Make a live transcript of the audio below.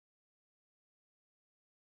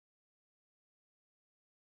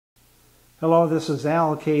Hello, this is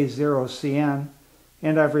Al K0CN,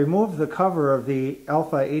 and I've removed the cover of the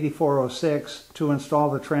Alpha 8406 to install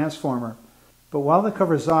the transformer. But while the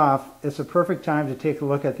cover's off, it's a perfect time to take a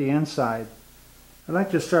look at the inside. I'd like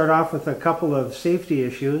to start off with a couple of safety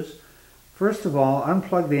issues. First of all,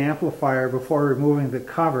 unplug the amplifier before removing the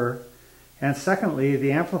cover. And secondly,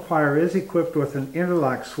 the amplifier is equipped with an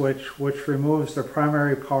interlock switch which removes the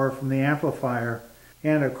primary power from the amplifier,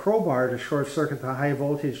 and a crowbar to short circuit the high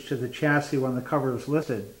voltage to the chassis when the cover is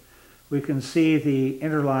lifted. We can see the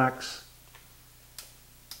interlocks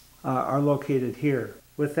are located here.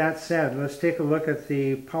 With that said, let's take a look at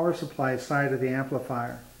the power supply side of the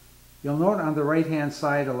amplifier. You'll note on the right hand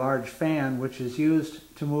side a large fan which is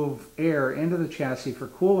used to move air into the chassis for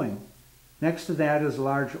cooling. Next to that is a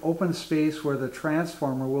large open space where the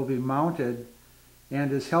transformer will be mounted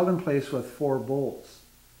and is held in place with 4 bolts.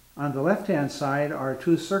 On the left-hand side are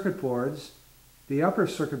 2 circuit boards. The upper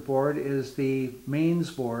circuit board is the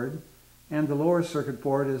mains board, and the lower circuit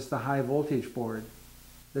board is the high voltage board.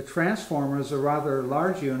 The transformer is a rather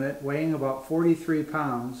large unit weighing about 43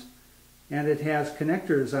 pounds, and it has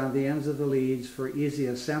connectors on the ends of the leads for easy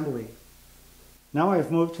assembly. Now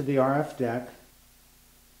I've moved to the RF deck.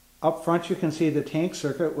 Up front you can see the tank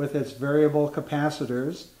circuit with its variable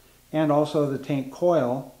capacitors and also the tank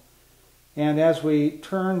coil. And as we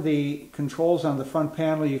turn the controls on the front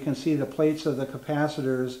panel, you can see the plates of the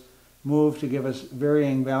capacitors move to give us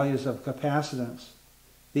varying values of capacitance.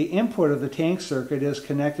 The input of the tank circuit is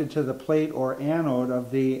connected to the plate or anode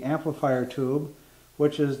of the amplifier tube,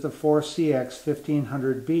 which is the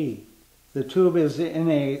 4CX1500B. The tube is in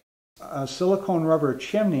a silicone rubber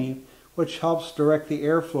chimney which helps direct the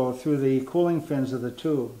airflow through the cooling fins of the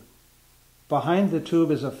tube. Behind the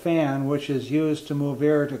tube is a fan which is used to move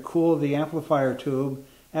air to cool the amplifier tube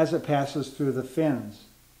as it passes through the fins.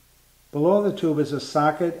 Below the tube is a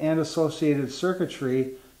socket and associated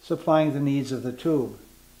circuitry supplying the needs of the tube.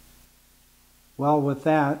 Well, with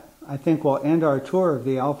that, I think we'll end our tour of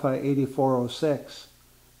the Alpha 8406.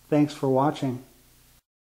 Thanks for watching.